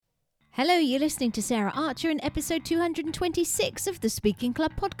Hello, you're listening to Sarah Archer in episode 226 of the Speaking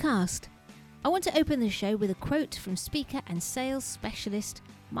Club podcast. I want to open the show with a quote from speaker and sales specialist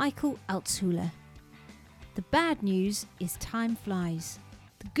Michael Altshuler. The bad news is time flies.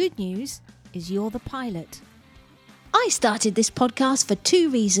 The good news is you're the pilot. I started this podcast for two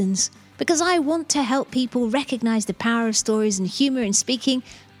reasons. Because I want to help people recognise the power of stories and humour in speaking,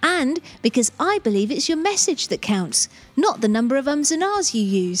 and because I believe it's your message that counts, not the number of ums and ahs you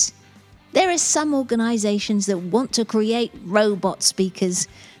use. There are some organisations that want to create robot speakers.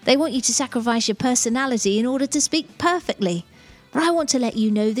 They want you to sacrifice your personality in order to speak perfectly. But I want to let you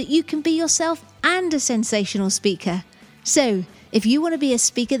know that you can be yourself and a sensational speaker. So, if you want to be a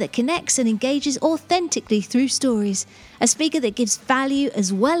speaker that connects and engages authentically through stories, a speaker that gives value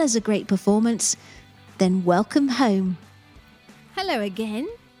as well as a great performance, then welcome home. Hello again.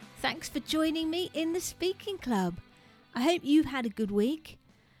 Thanks for joining me in the Speaking Club. I hope you've had a good week.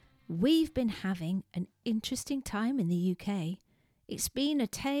 We've been having an interesting time in the UK. It's been a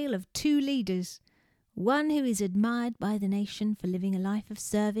tale of two leaders. One who is admired by the nation for living a life of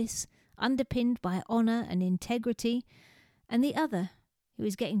service, underpinned by honour and integrity, and the other who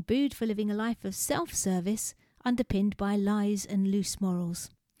is getting booed for living a life of self-service, underpinned by lies and loose morals.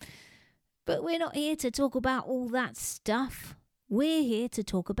 But we're not here to talk about all that stuff. We're here to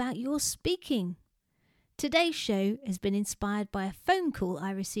talk about your speaking. Today's show has been inspired by a phone call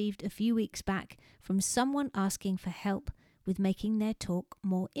I received a few weeks back from someone asking for help with making their talk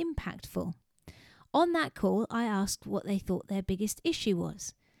more impactful. On that call, I asked what they thought their biggest issue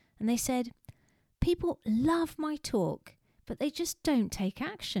was, and they said, "People love my talk, but they just don't take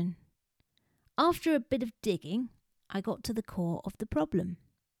action." After a bit of digging, I got to the core of the problem.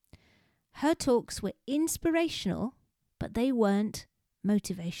 Her talks were inspirational, but they weren't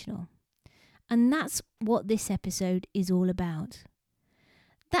motivational. And that's what this episode is all about.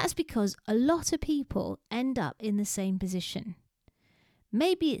 That's because a lot of people end up in the same position.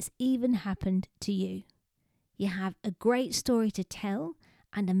 Maybe it's even happened to you. You have a great story to tell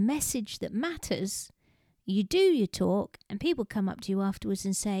and a message that matters. You do your talk and people come up to you afterwards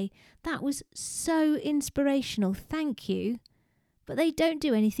and say, "That was so inspirational, thank you." But they don't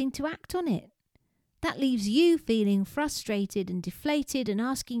do anything to act on it. That leaves you feeling frustrated and deflated and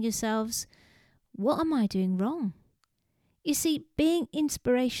asking yourselves, what am I doing wrong? You see, being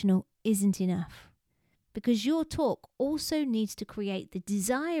inspirational isn't enough, because your talk also needs to create the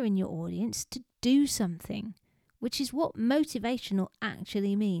desire in your audience to do something, which is what motivational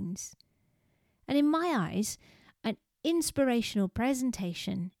actually means. And in my eyes, an inspirational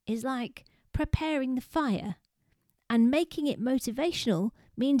presentation is like preparing the fire, and making it motivational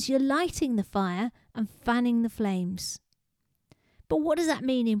means you're lighting the fire and fanning the flames. But what does that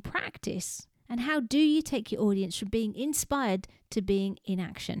mean in practice? And how do you take your audience from being inspired to being in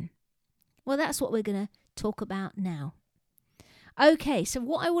action? Well, that's what we're going to talk about now. Okay, so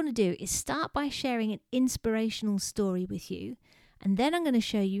what I want to do is start by sharing an inspirational story with you, and then I'm going to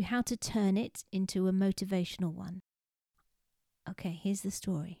show you how to turn it into a motivational one. Okay, here's the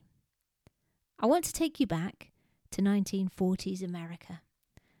story. I want to take you back to 1940s America.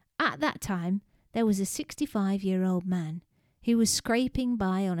 At that time, there was a 65-year-old man who was scraping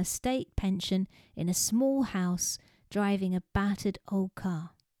by on a state pension in a small house, driving a battered old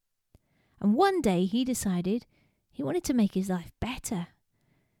car. And one day he decided he wanted to make his life better.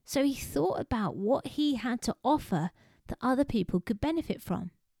 So he thought about what he had to offer that other people could benefit from.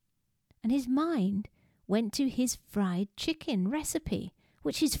 And his mind went to his fried chicken recipe,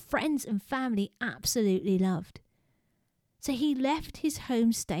 which his friends and family absolutely loved. So he left his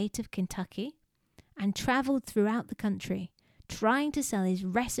home state of Kentucky and travelled throughout the country, trying to sell his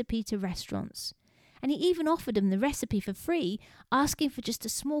recipe to restaurants. And he even offered them the recipe for free, asking for just a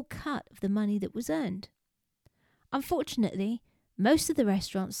small cut of the money that was earned. Unfortunately, most of the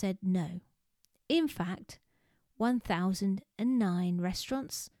restaurants said no. In fact, 1,009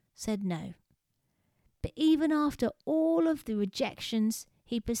 restaurants said no. But even after all of the rejections,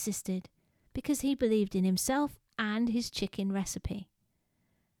 he persisted because he believed in himself and his chicken recipe.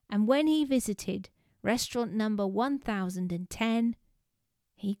 And when he visited restaurant number 1010,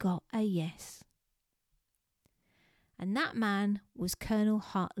 he got a yes. And that man was Colonel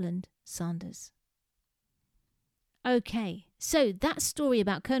Hartland Sanders. Okay, so that story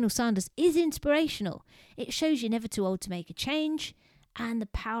about Colonel Sanders is inspirational. It shows you're never too old to make a change and the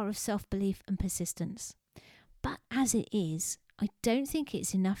power of self-belief and persistence. But as it is, I don't think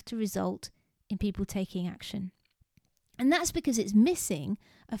it's enough to result in people taking action. And that's because it's missing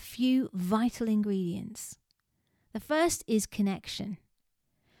a few vital ingredients. The first is connection.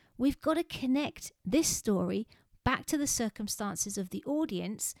 We've got to connect this story back to the circumstances of the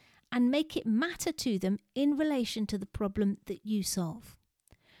audience and make it matter to them in relation to the problem that you solve.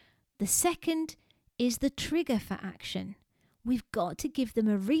 The second is the trigger for action. We've got to give them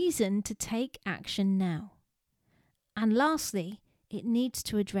a reason to take action now. And lastly, it needs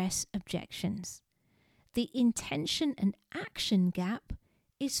to address objections. The intention and action gap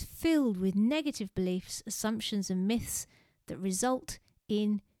is filled with negative beliefs, assumptions, and myths that result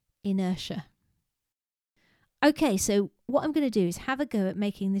in inertia. Okay, so what I'm going to do is have a go at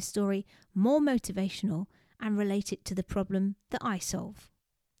making this story more motivational and relate it to the problem that I solve.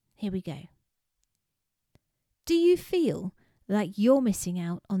 Here we go. Do you feel like you're missing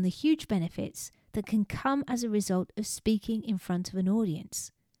out on the huge benefits that can come as a result of speaking in front of an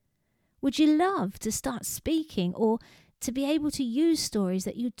audience? Would you love to start speaking or to be able to use stories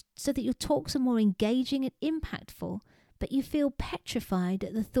so that your talks are more engaging and impactful, but you feel petrified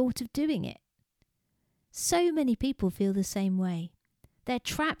at the thought of doing it? So many people feel the same way. They're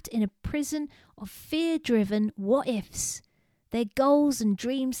trapped in a prison of fear-driven what-ifs, their goals and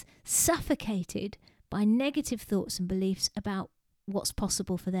dreams suffocated by negative thoughts and beliefs about what's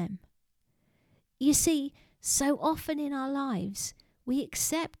possible for them. You see, so often in our lives, we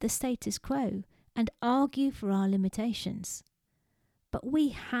accept the status quo and argue for our limitations. But we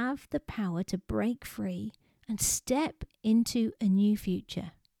have the power to break free and step into a new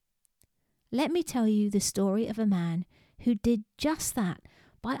future. Let me tell you the story of a man who did just that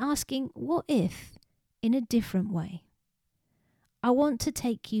by asking what if in a different way. I want to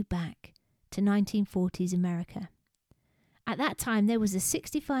take you back to 1940s America. At that time, there was a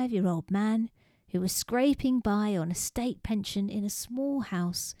 65-year-old man who was scraping by on a state pension in a small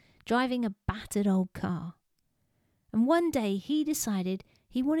house, driving a battered old car. And one day he decided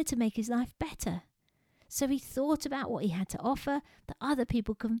he wanted to make his life better. So he thought about what he had to offer that other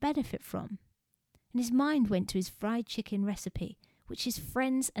people can benefit from. And his mind went to his fried chicken recipe, which his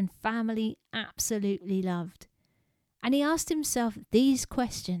friends and family absolutely loved. And he asked himself these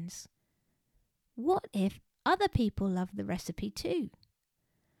questions. What if other people love the recipe too?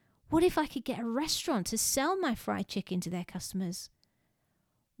 What if I could get a restaurant to sell my fried chicken to their customers?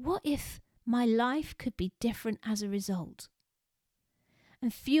 What if my life could be different as a result?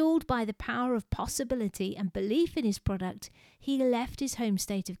 And fueled by the power of possibility and belief in his product, he left his home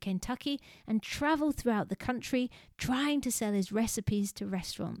state of Kentucky and travelled throughout the country trying to sell his recipes to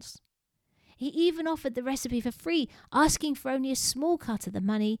restaurants. He even offered the recipe for free, asking for only a small cut of the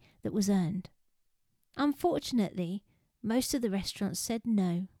money that was earned. Unfortunately, most of the restaurants said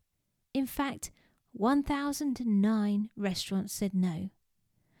no. In fact, 1,009 restaurants said no.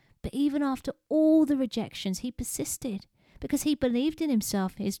 But even after all the rejections, he persisted because he believed in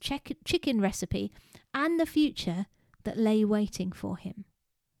himself, his chicken recipe, and the future that lay waiting for him.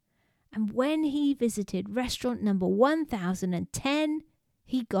 And when he visited restaurant number 1010,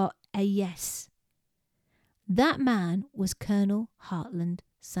 he got a yes. That man was Colonel Heartland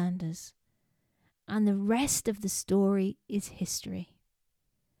Sanders. And the rest of the story is history.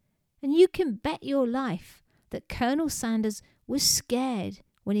 And you can bet your life that Colonel Sanders was scared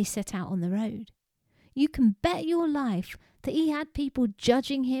when he set out on the road. You can bet your life that he had people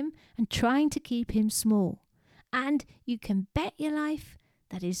judging him and trying to keep him small. And you can bet your life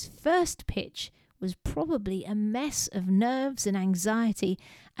that his first pitch was probably a mess of nerves and anxiety,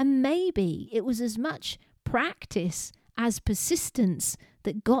 and maybe it was as much practice as persistence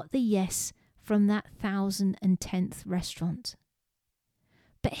that got the yes from that 1,010th restaurant.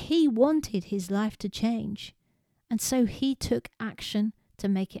 But he wanted his life to change, and so he took action to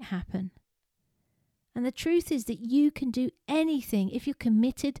make it happen. And the truth is that you can do anything if you're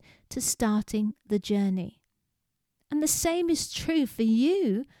committed to starting the journey. And the same is true for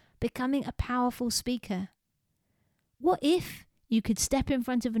you becoming a powerful speaker. What if you could step in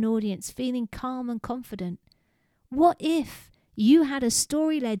front of an audience feeling calm and confident? What if you had a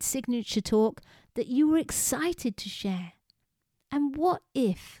story-led signature talk that you were excited to share? And what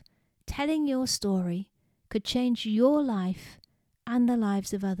if telling your story could change your life and the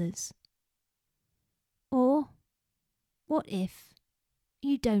lives of others? Or what if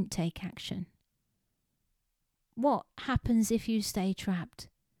you don't take action? What happens if you stay trapped?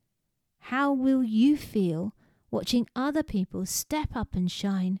 How will you feel watching other people step up and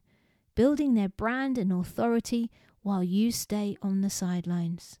shine, building their brand and authority while you stay on the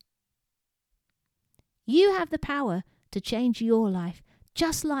sidelines? You have the power to change your life,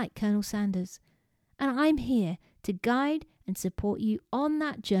 just like Colonel Sanders. And I'm here to guide and support you on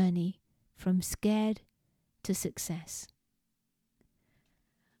that journey from scared to success.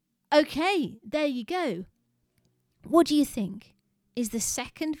 Okay, there you go. What do you think? Is the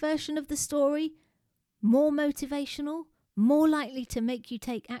second version of the story more motivational, more likely to make you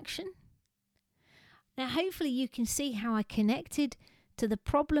take action? Now, hopefully you can see how I connected to the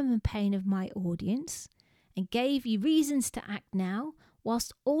problem and pain of my audience and gave you reasons to act now,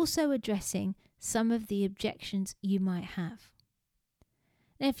 whilst also addressing some of the objections you might have.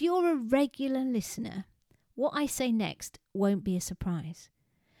 Now, if you're a regular listener, what I say next won't be a surprise.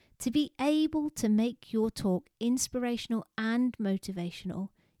 To be able to make your talk inspirational and motivational,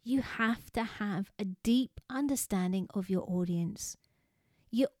 you have to have a deep understanding of your audience.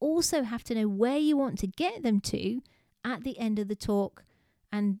 You also have to know where you want to get them to at the end of the talk,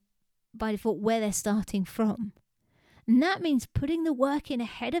 and by default where they're starting from. And that means putting the work in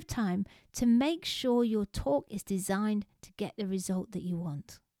ahead of time to make sure your talk is designed to get the result that you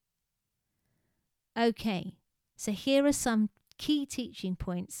want. Okay, so here are some key teaching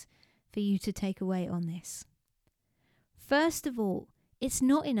points for you to take away on this. First of all, it's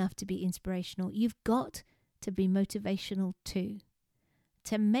not enough to be inspirational. You've got to be motivational too.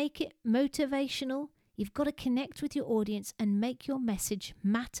 To make it motivational, you've got to connect with your audience and make your message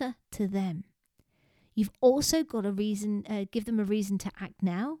matter to them. You've also got to give them a reason to act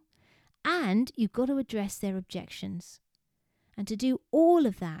now, and you've got to address their objections. And to do all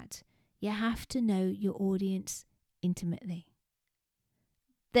of that, you have to know your audience intimately.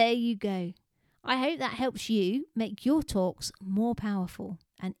 There you go. I hope that helps you make your talks more powerful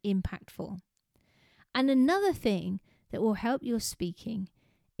and impactful. And another thing that will help your speaking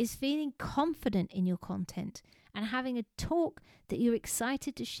is feeling confident in your content and having a talk that you're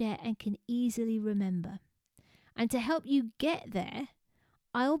excited to share and can easily remember. And to help you get there,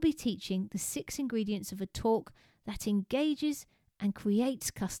 I'll be teaching the 6 ingredients of a talk that engages and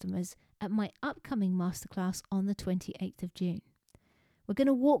creates customers at my upcoming masterclass on the 28th of June. We're going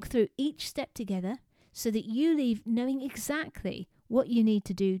to walk through each step together so that you leave knowing exactly what you need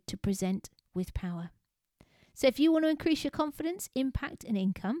to do to present with power. So if you want to increase your confidence, impact and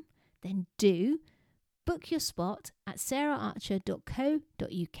income, then do book your spot at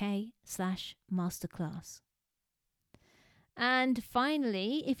saraharcher.co.uk/masterclass. And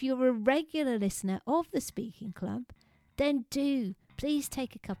finally, if you're a regular listener of the Speaking Club, then do please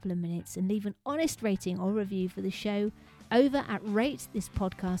take a couple of minutes and leave an honest rating or review for the show over at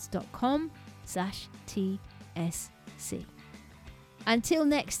ratethispodcast.com/TSC. Until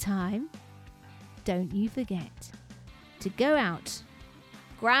next time, don't you forget to go out,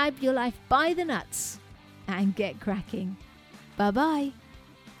 grab your life by the nuts, and get cracking. Bye-bye.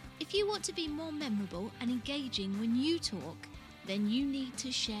 If you want to be more memorable and engaging when you talk, then you need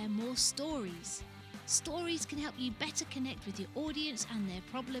to share more stories. Stories can help you better connect with your audience and their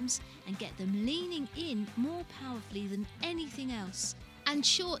problems and get them leaning in more powerfully than anything else. And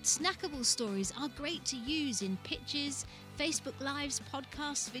short, snackable stories are great to use in pitches, Facebook Lives,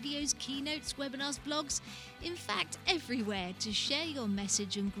 podcasts, videos, keynotes, webinars, blogs, in fact, everywhere to share your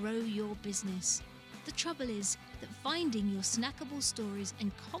message and grow your business. The trouble is that finding your snackable stories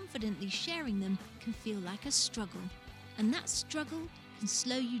and confidently sharing them can feel like a struggle. And that struggle can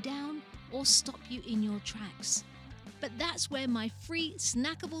slow you down or stop you in your tracks. But that's where my free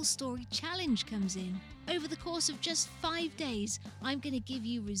Snackable Story Challenge comes in. Over the course of just 5 days, I'm going to give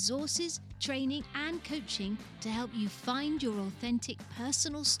you resources, training and coaching to help you find your authentic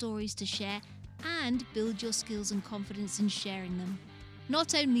personal stories to share and build your skills and confidence in sharing them.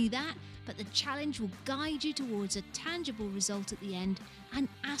 Not only that, but the challenge will guide you towards a tangible result at the end and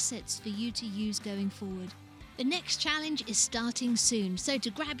assets for you to use going forward. The next challenge is starting soon, so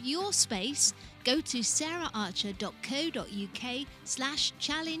to grab your space, go to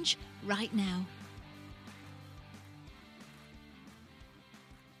saraharcher.co.uk/challenge right now.